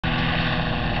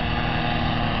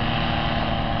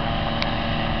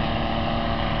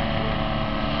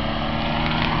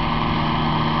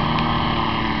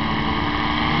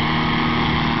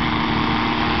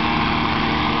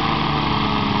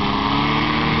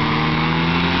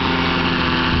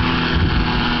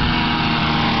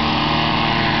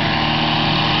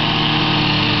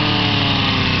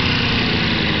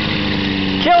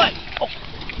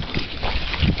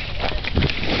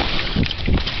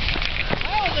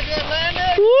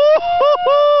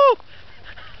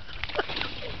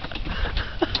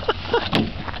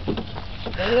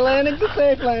landing's a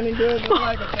safe landing, dude. Just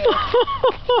like I said.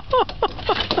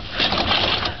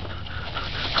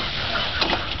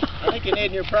 I think you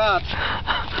need your props.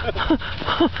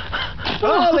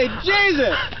 Holy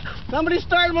Jesus! Somebody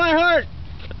start my heart!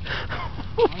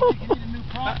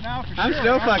 I'm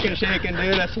still fucking shaking,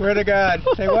 dude. I swear to God.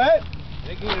 Say what?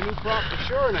 They need a new prop for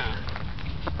sure now.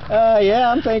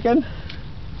 Yeah, I'm thinking.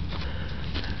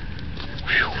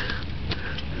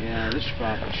 Yeah, this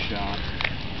prop is shot.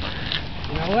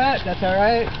 You know what? That's all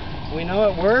right. We know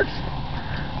it works.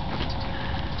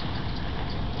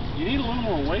 You need a little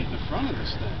more weight in the front of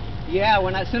this thing. Yeah,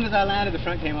 as soon as I landed, the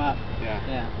front came up. Yeah.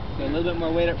 Yeah. So a little bit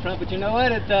more weight up front, but you know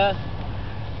what?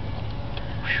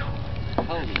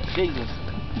 Holy Jesus.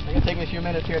 It's gonna take me a few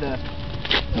minutes here to.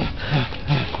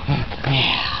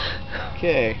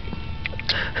 Okay.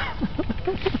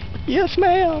 Yes,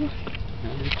 ma'am.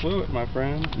 You flew it, my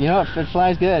friend. You know, it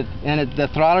flies good, and the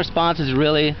throttle response is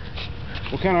really.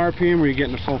 What kind of RPM were you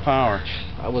getting to full power?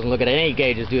 I wasn't looking at any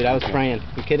gauges, dude. I was spraying.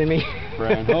 You kidding me?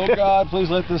 Spraying. Oh God, please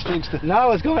let this thing stay. No,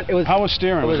 it was going. It was. How was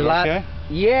steering? Was it okay?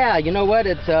 Yeah, you know what?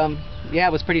 It's yeah,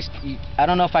 it was pretty. I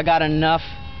don't know if I got enough.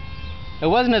 It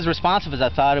wasn't as responsive as I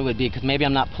thought it would be, because maybe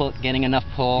I'm not getting enough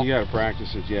pull. You got to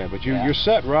practice it, yeah. But you're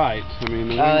set right. I mean,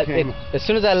 the wind came. As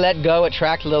soon as I let go, it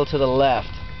tracked a little to the left.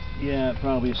 Yeah,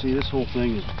 probably. See, this whole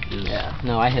thing is. Yeah.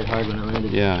 No, I hit hard when I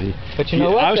landed. Yeah. But you know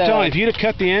what? I was telling you, if you'd have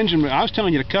cut the engine, I was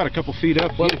telling you to cut a couple feet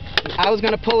up. Well, I was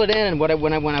going to pull it in, and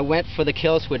when I went for the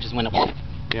kill switch is when it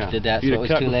did that. If you'd so it was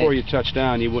cut too late. before you touched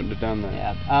down, you wouldn't have done that.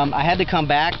 Yeah. I had to come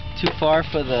back too far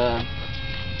for the.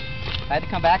 I had to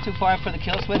come back too far for the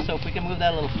kill switch, so if we can move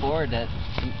that a little forward, that's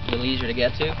a little easier to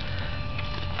get to.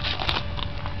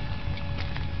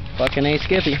 Fucking A,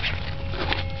 Skippy.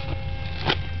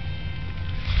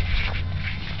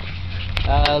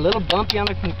 A little bumpy on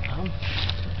the...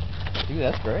 Dude,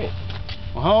 that's great.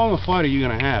 Well, how long a flight are you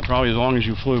going to have? Probably as long as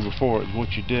you flew before.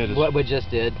 What you did is... What we just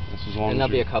did. That's as long and as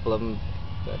there'll be a couple of them,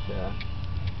 but...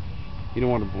 You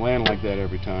don't want to land like that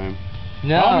every time.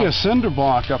 No. Probably a cinder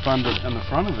block up in the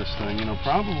front of this thing, you know,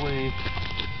 probably...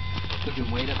 Put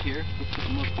some weight up here? Put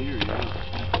some up here, yeah.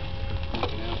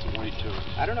 Add some weight to it.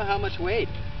 I don't know how much weight.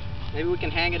 Maybe we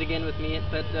can hang it again with me,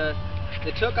 but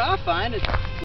it took off fine.